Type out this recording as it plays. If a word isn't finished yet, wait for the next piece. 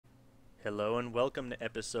Hello and welcome to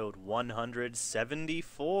episode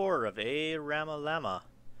 174 of ARAMallama.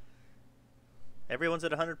 Everyone's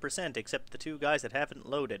at 100% except the two guys that haven't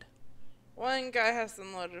loaded. One guy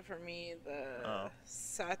hasn't loaded for me, Oh.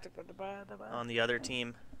 On the other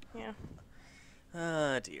team? Yeah.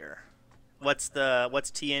 Ah, dear. What's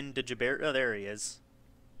Tien de Jaber? Oh, there he is.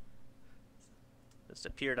 Just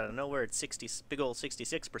appeared out of nowhere at big old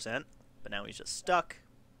 66%, but now he's just stuck.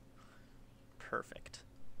 Perfect.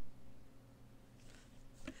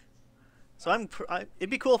 So it'd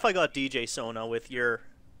be cool if I got DJ Sona with your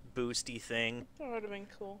boosty thing. That would have been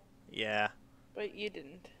cool. Yeah. But you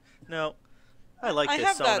didn't. No. I like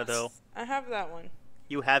this Sona though. I have that one.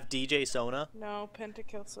 You have DJ Sona? No,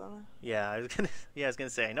 Pentakill Sona. Yeah, I was gonna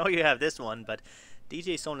say I know you have this one, but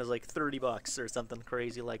DJ Sona is like $30 or something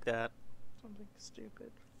crazy like that. Something stupid.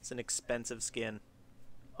 It's an expensive skin.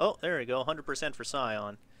 Oh, there we go, 100% for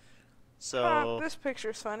Sion. So this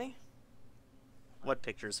picture's funny. What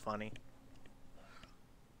picture's funny?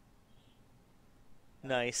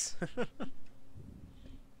 Nice.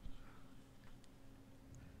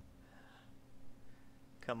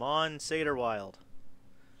 Come on, Seder Wild.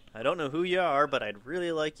 I don't know who you are, but I'd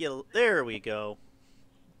really like you. There we go.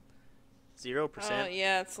 0%. Oh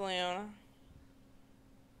yeah, it's Leona.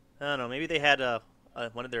 I don't know. Maybe they had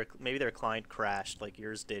maybe their client crashed like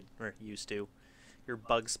yours did or used to. Your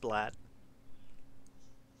bug splat.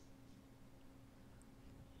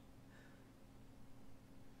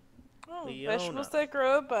 Oh, Leona. Vegetables that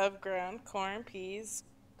grow above ground: corn, peas,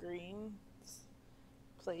 greens,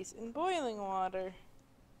 place in boiling water.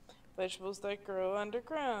 Vegetables that grow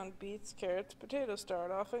underground: beets, carrots, potatoes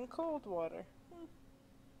start off in cold water.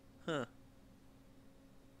 Huh.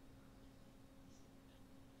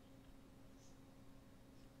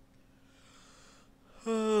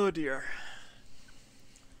 Oh dear.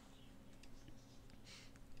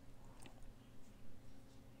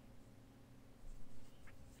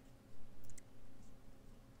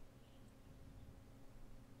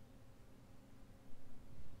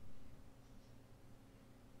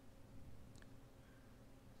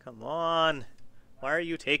 Come on. Why are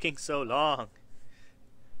you taking so long?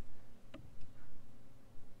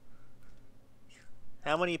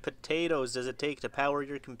 How many potatoes does it take to power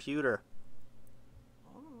your computer?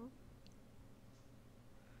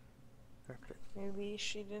 Maybe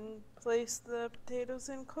she didn't place the potatoes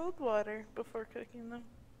in cold water before cooking them.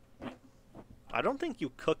 I don't think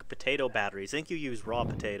you cook potato batteries. I think you use raw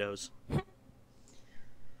potatoes.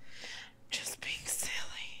 Just being silly.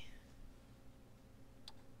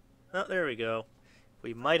 Oh, there we go.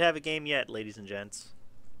 We might have a game yet, ladies and gents.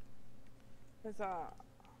 Huzzah.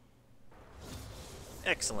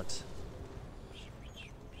 Excellent.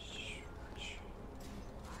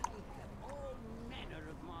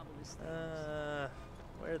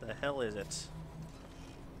 Where the hell is it?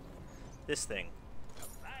 This thing.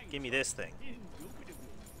 Give me this thing.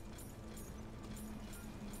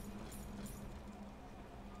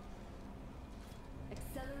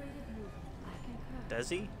 Does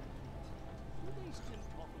he?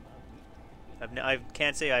 I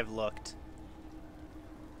can't say I've looked.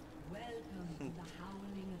 Welcome to the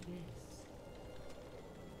howling abyss.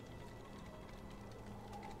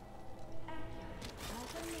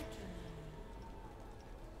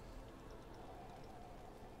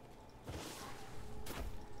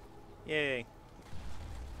 Yay.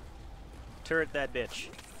 Turret that bitch.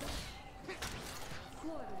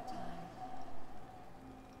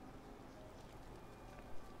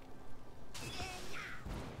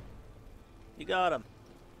 You got him.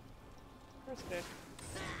 That's good.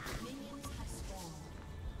 Minions have spawned.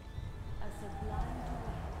 A sublime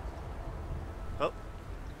duet. Oh.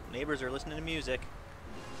 Neighbors are listening to music.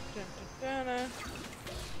 Dun, dun,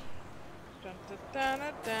 dun, dun, dun,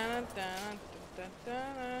 dun, dun, dun, dun,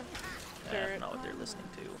 dun. That's not what they're listening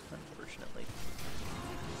to, unfortunately.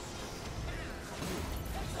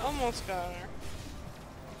 Almost got her.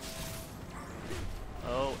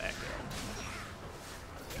 Oh, Echo.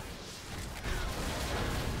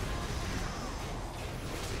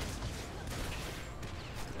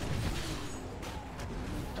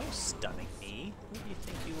 No stunning me. Who do you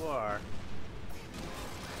think you are?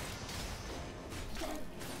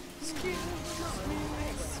 Excuse me,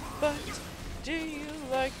 miss, but do you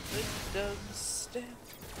like the dubstep?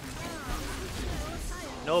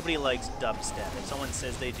 Nobody likes dubstep. If someone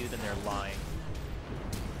says they do, then they're lying.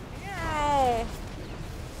 Meow.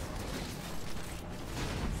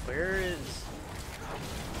 Where is...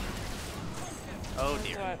 Oh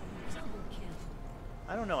dear. What?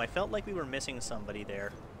 I don't know. I felt like we were missing somebody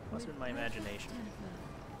there. Must have been my imagination.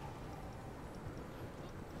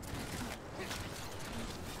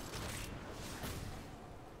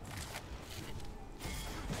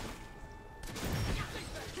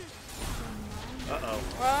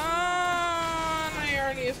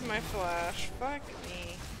 my flash. Fuck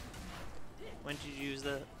me. When did you use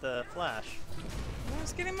the flash? I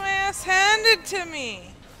was getting my ass handed to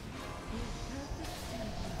me.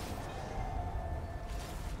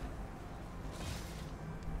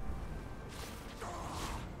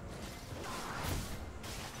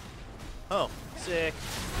 Oh, sick.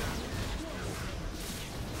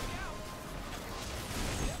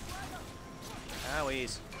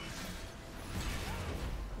 Owies.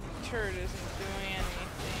 Turret isn't doing anything.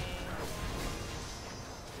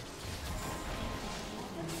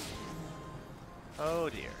 Oh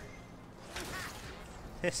dear.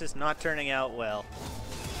 This is not turning out well.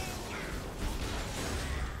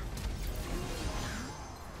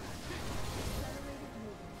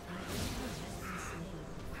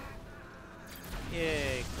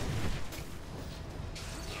 Yay.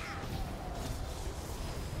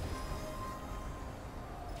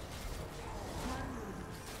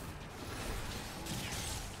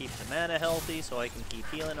 Keep the mana healthy so I can keep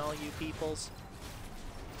healing all you peoples.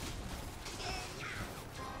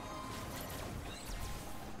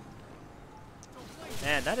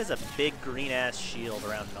 Man, that is a big green-ass shield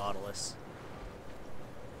around Nautilus.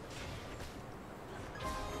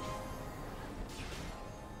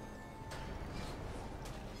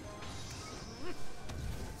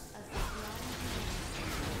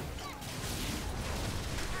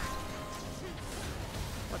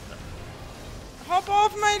 What the? Hop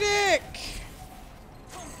off my dick!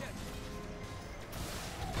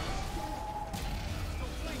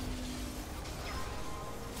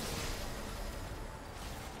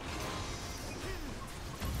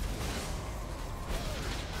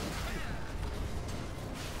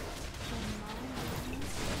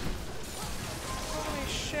 Holy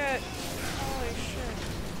shit. Holy shit.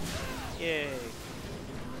 Yay.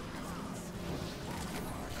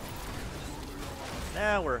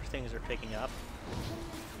 Now where things are picking up.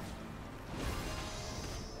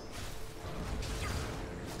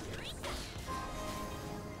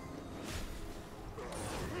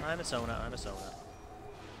 I'm a Sona, I'm a Sona.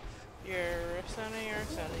 You're a Sona, you're a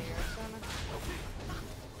Sona, you're a Sona.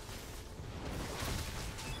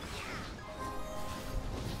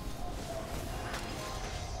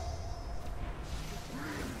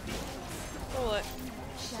 Bullet.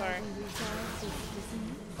 Sorry.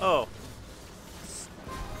 Oh.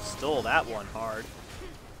 Stole that one hard.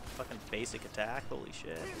 Fucking basic attack, holy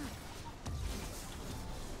shit.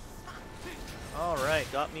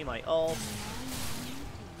 Alright, got me my ult.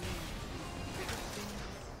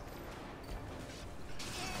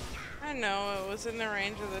 I know it was in the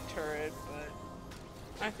range of the turret, but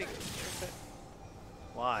I think it was worth it.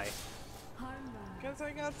 Why? Because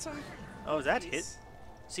I got some. Oh, is that hit? piece.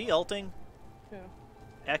 Is he ulting? Who?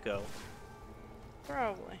 Echo.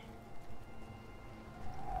 Probably.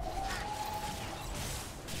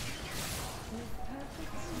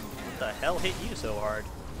 What the hell hit you so hard? I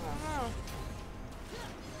don't know.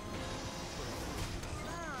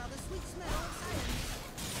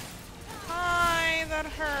 Hi, that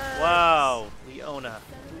hurts. Wow, Leona.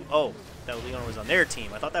 Oh, that Leona was on their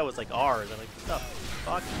team. I thought that was like ours. I'm like, what the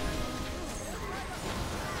fuck?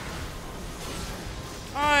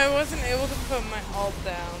 Oh, I wasn't able to put my ult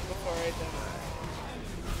down before I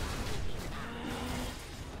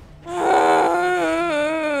died.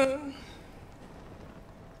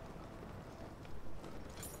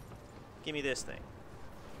 Give me this thing.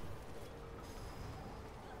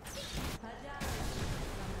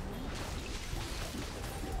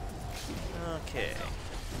 Okay.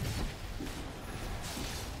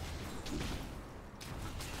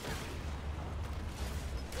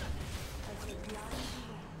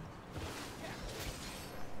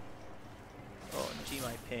 Oh, and G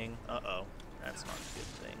my ping. Uh-oh. That's not a good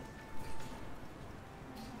thing.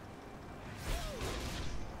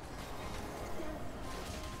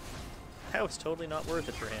 That was totally not worth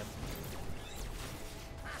it for him.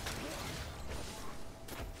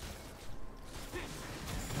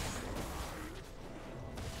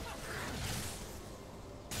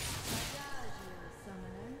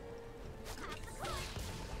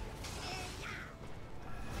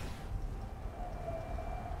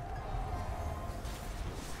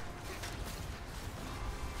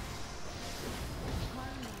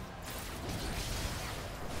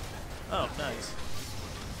 Oh, nice.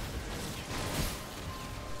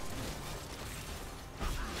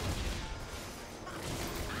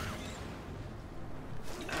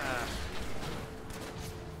 Ah.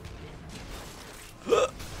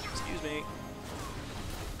 Excuse me.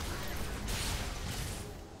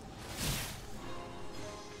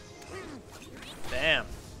 Damn.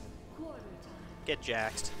 Get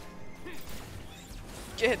jaxed.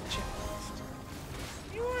 Get just.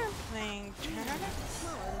 You are playing tennis?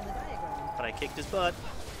 But I kicked his butt.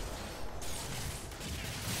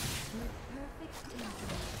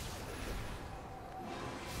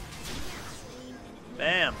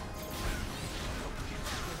 Bam!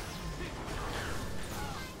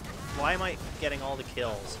 Why am I getting all the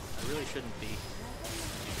kills? I really shouldn't be.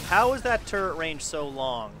 How is that turret range so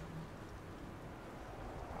long?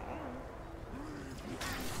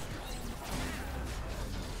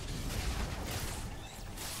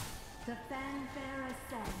 The fanfare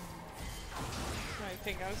ascends. I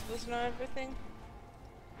think I'm supposed to know everything.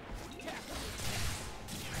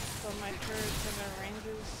 But my turrets and their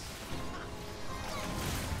ranges.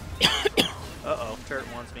 Uh-oh, turret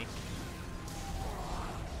wants me.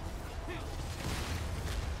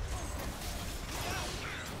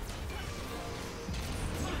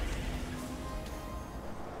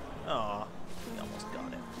 Aw, we almost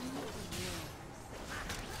got it.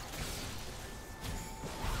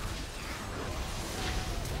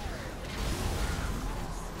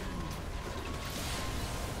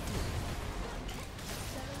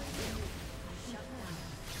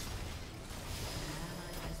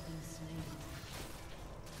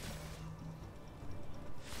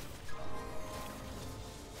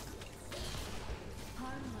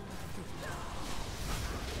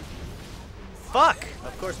 Fuck!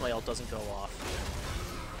 Of course my ult doesn't go off.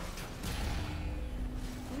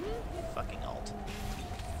 Fucking ult.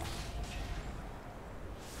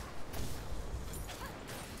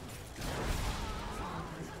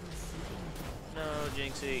 No,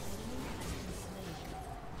 Jinxie.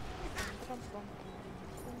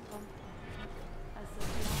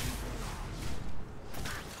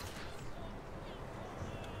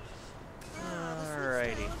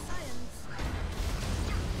 Alrighty.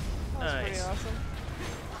 That was pretty Nice. awesome.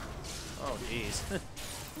 Oh, jeez.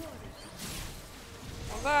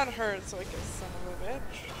 Well, that hurts like a son of a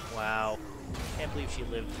bitch. Wow. Can't believe she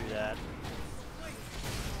lived through that.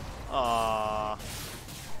 Aww.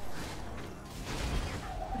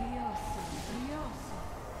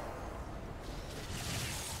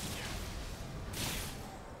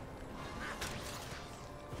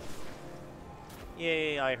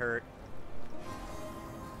 Yay, I hurt.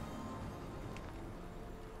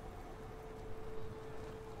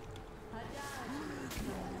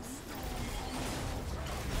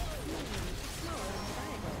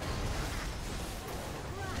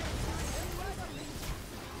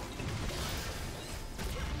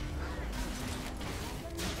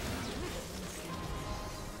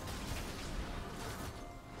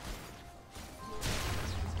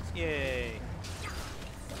 Yay.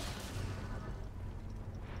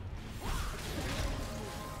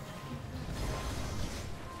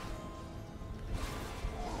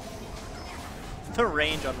 The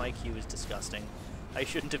range on my Q is disgusting. I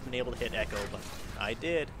shouldn't have been able to hit Echo, but I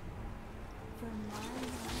did.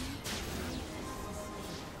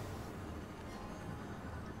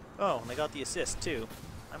 Oh, and I got the assist too.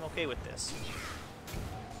 I'm okay with this.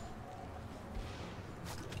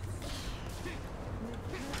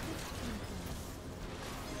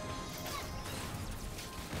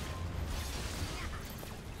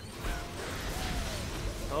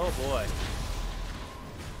 Oh boy.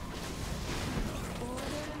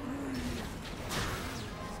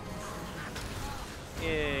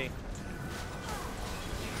 Yay.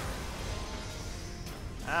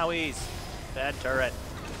 Owies. Bad turret.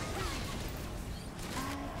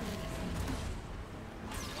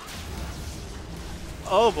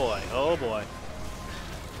 Oh boy, oh boy.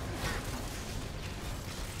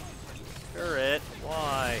 Turret,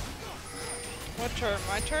 why? What turret?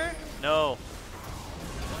 My turret? No.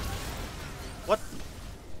 What?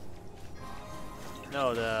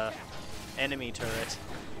 No, the enemy turret.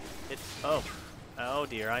 It. Oh. Oh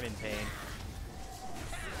dear, I'm in pain.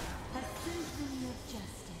 A symphony of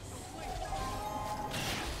justice.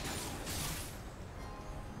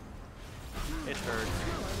 It hurt.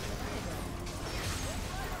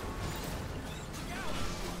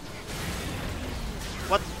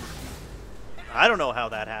 What? I don't know how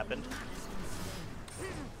that happened.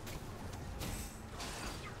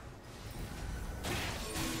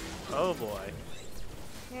 Oh boy.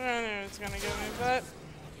 I knew it's gonna get me, but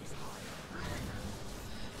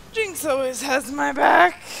Jinx always has my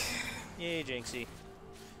back. Yay, Jinxie.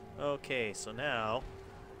 Okay, so now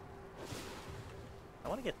I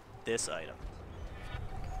want to get this item.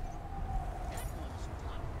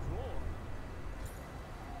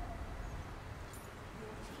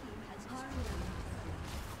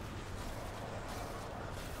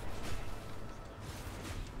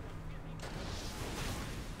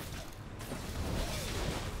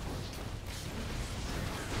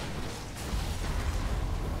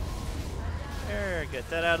 Get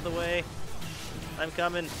that out of the way. I'm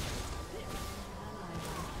coming.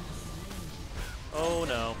 Oh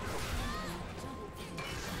no.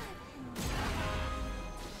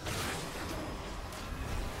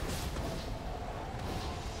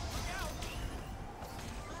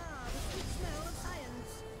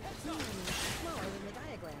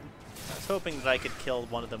 I was hoping that I could kill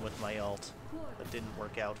one of them with my ult, but didn't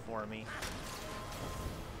work out for me.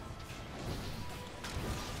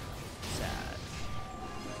 Sad.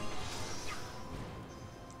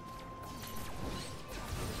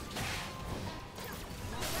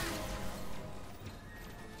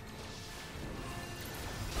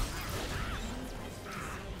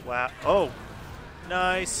 Wow. Oh!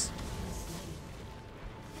 Nice!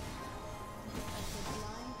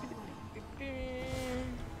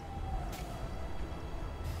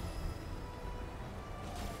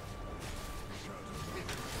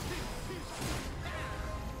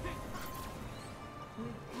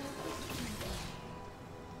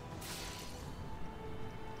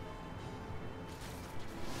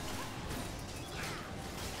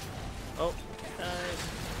 Oh, nice.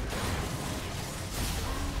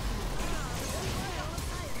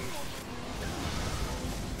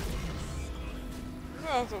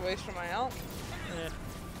 That was a waste of my ult. Eh.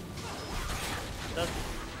 Doesn't.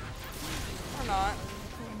 Or not.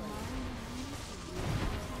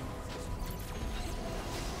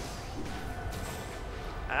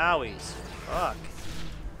 Owies. Fuck.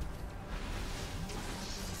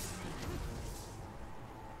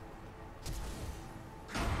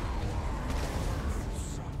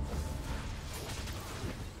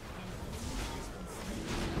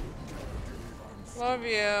 Love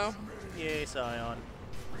you. Yay, Sion.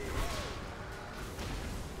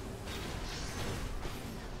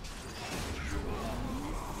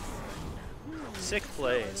 Sick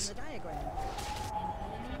plays.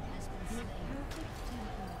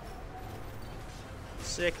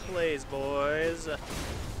 Sick plays, boys.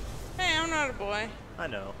 Hey, I'm not a boy. I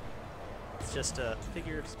know. It's just a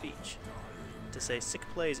figure of speech to say sick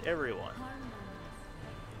plays, everyone.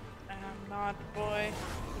 I'm not a boy.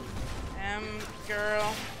 I'm a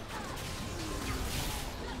girl.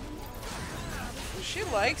 She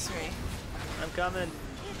likes me. I'm coming.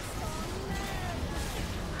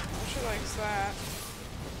 She likes that.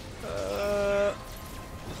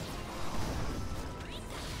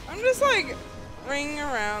 I'm just like ringing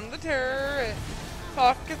around the turret.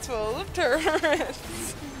 Pockets full of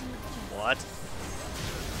turrets. What?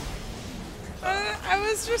 I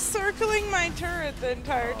was just circling my turret the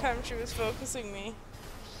entire time she was focusing me.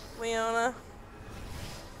 Leona.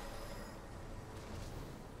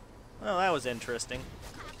 Well, that was interesting.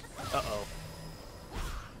 Uh-oh.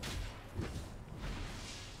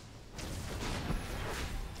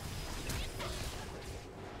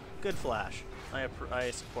 Good flash.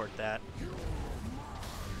 I support that.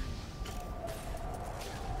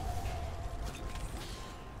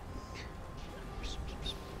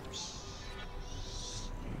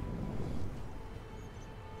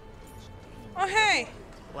 Oh, hey!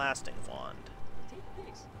 Blasting wand.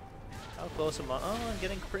 How close am I? Oh, I'm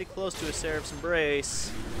getting pretty close to a Seraph's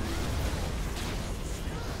Embrace.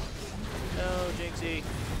 No, Jinxie.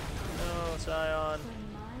 No, Sion.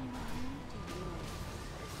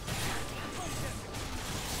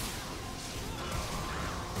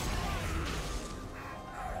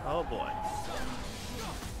 Oh boy.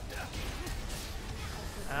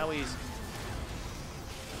 Owies.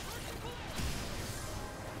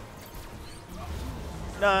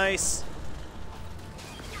 Nice.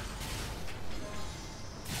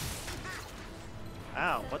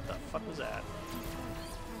 Ow, what the fuck was that?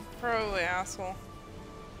 Probably asshole.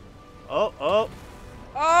 Oh, oh.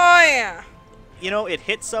 Oh, yeah! You know, it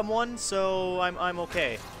hit someone, so I'm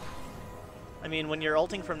okay. I mean, when you're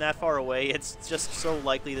ulting from that far away, it's just so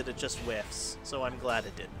likely that it just whiffs. So I'm glad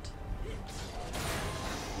it didn't.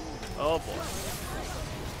 Oh boy.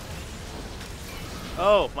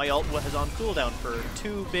 Oh, my ult was on cooldown for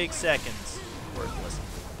 2 big seconds. Worthless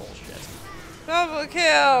bullshit. Double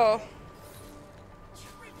kill!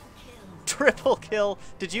 Triple kill.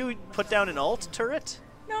 Did you put down an ult turret?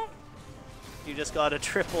 No. You just got a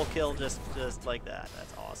triple kill just like that.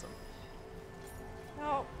 That's awesome.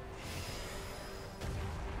 No.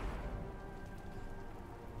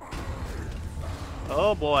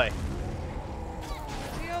 Oh boy.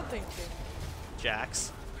 What's the old thing to?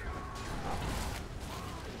 Jax.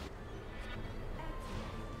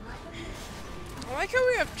 I like how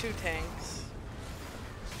we have 2 tanks.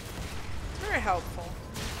 It's very helpful.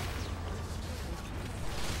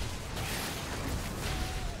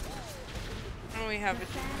 And we have a...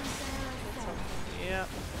 Yeah.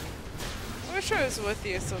 I wish I was with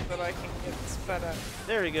you so that I can get sped up.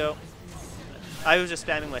 There we go. I was just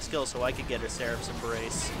spamming my skill so I could get a Seraph's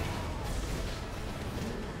Embrace.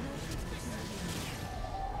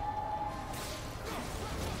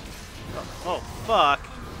 Oh fuck.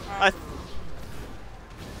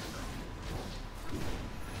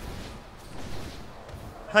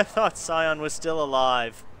 I thought Sion was still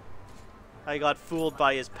alive. I got fooled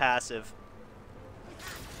by his passive.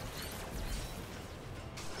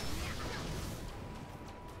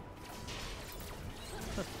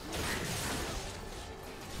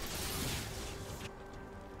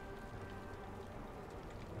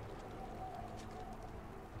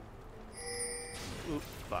 Oop,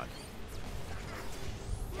 fuck.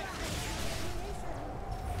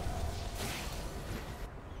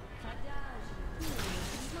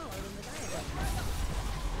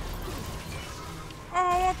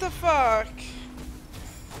 Oh, what the fuck?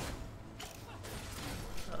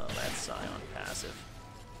 Oh, that's Sion passive.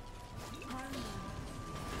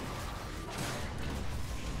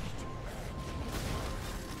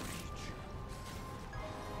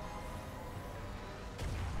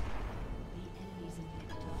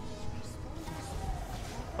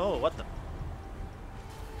 Oh, what the?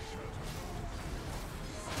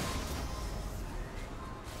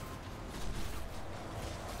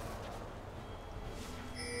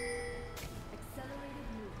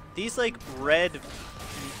 These like red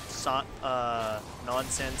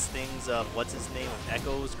nonsense things of what's his name of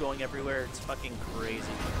echoes going everywhere, it's fucking crazy.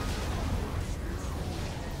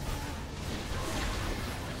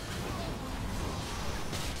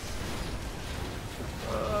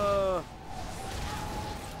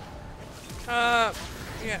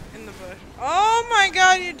 Yeah, in the bush. Oh my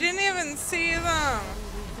god, you didn't even see them!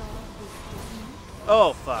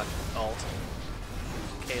 Oh fuck, alt.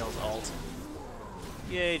 Kale's alt.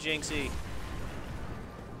 Yay, Jinxie.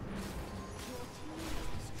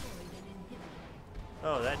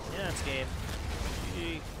 Oh, yeah, that's game.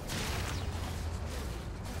 GG.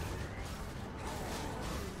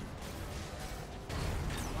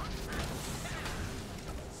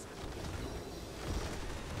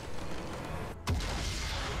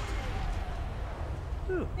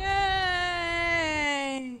 Whew. Yay!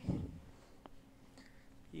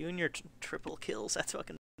 You and your triple kills, that's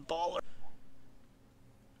fucking baller.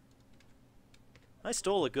 I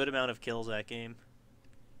stole a good amount of kills that game.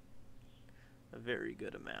 A very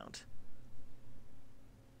good amount.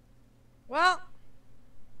 Well,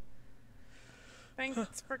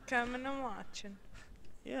 thanks for coming and watching.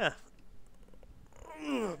 Yeah.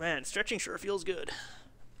 Ooh, man, stretching sure feels good.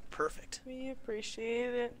 Perfect. We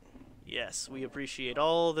appreciate it. Yes, we appreciate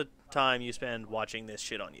all the time you spend watching this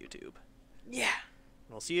shit on YouTube. Yeah.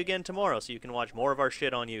 We'll see you again tomorrow so you can watch more of our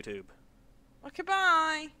shit on YouTube. Okay,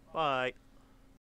 bye. Bye.